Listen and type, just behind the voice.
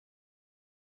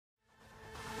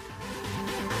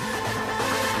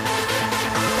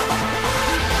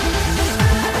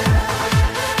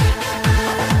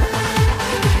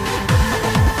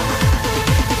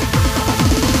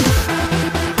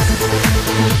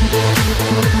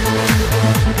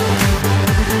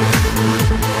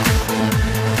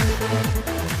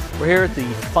We're here at the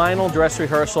final dress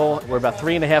rehearsal. We're about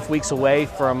 3.5 weeks away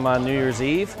from New Year's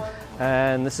Eve,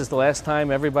 and this is the last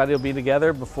time everybody will be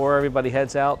together before everybody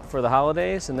heads out for the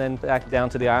holidays and then back down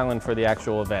to the island for the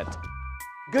actual event.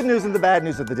 Good news and the bad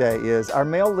news of the day is our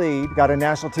male lead got a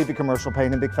national TV commercial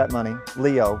paying him big fat money.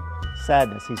 Leo,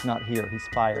 sadness, he's not here, he's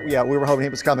fired. Yeah, we were hoping he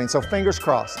was coming, so fingers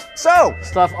crossed. So!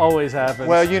 Stuff always happens.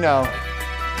 Well, you know.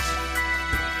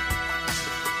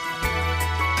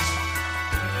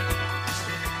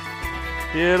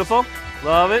 Beautiful,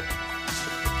 love it.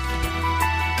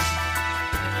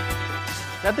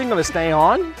 That thing gonna stay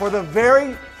on? For the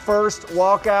very first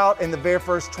walkout in the very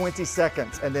first 20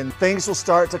 seconds, and then things will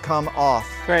start to come off.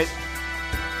 Great.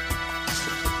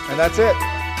 And that's it.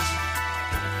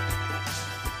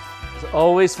 It's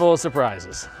always full of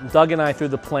surprises. Doug and I, through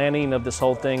the planning of this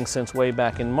whole thing since way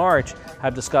back in March,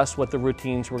 have discussed what the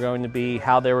routines were going to be,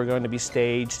 how they were going to be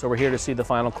staged. So we're here to see the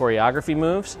final choreography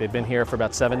moves. They've been here for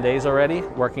about 7 days already,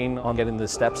 working on getting the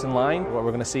steps in line. What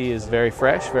we're going to see is very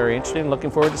fresh, very interesting.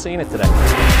 Looking forward to seeing it today.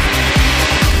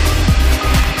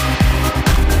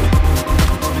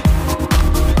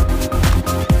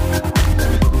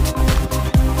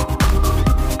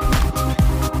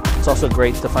 It's also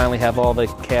great to finally have all the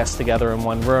cast together in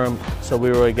one room, so we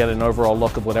really get an overall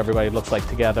look of what everybody looks like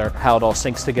together, how it all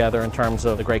syncs together in terms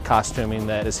of the great costuming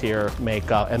that is here,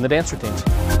 makeup, and the dance routines.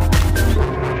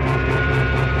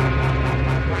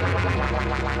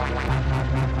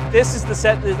 This is the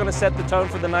set that is going to set the tone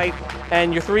for the night,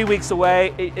 and you're 3 weeks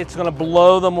away. It's going to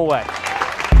blow them away.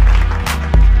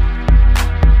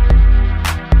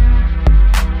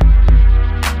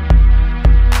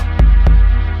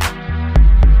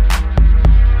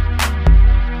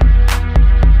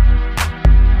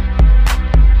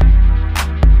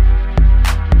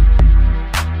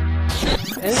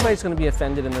 Anybody's going to be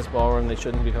offended in this ballroom, they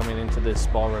shouldn't be coming into this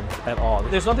ballroom at all.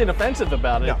 There's nothing offensive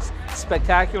about it. No. It's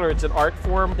spectacular. It's an art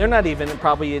form. They're not even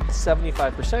probably at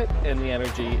 75%, and the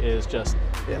energy is just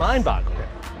mind-boggling.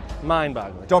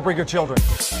 Mind-boggling. Don't bring your children.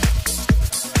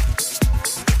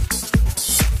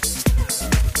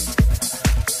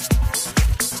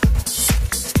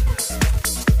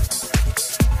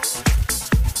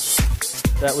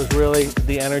 That was really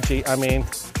the energy. I mean,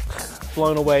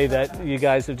 blown away that you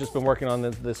guys have just been working on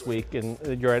this week and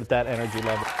you're at that energy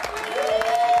level.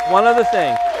 One other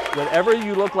thing, whatever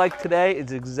you look like today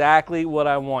is exactly what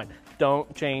I want.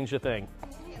 Don't change a thing,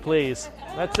 please.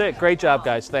 That's it. Great job,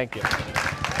 guys. Thank you.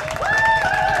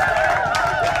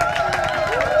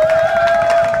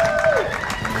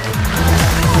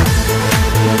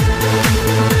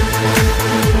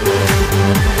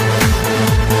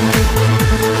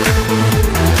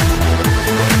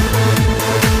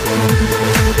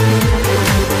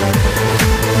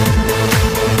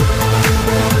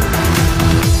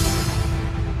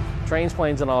 Trains,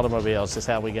 planes, and automobiles is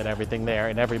how we get everything there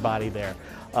and everybody there.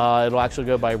 It'll actually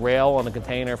go by rail on a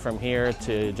container from here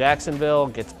to Jacksonville,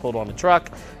 gets pulled on a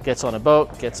truck, gets on a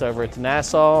boat, gets over to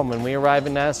Nassau, and when we arrive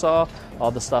in Nassau,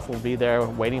 all the stuff will be there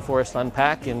waiting for us to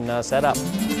unpack and set up.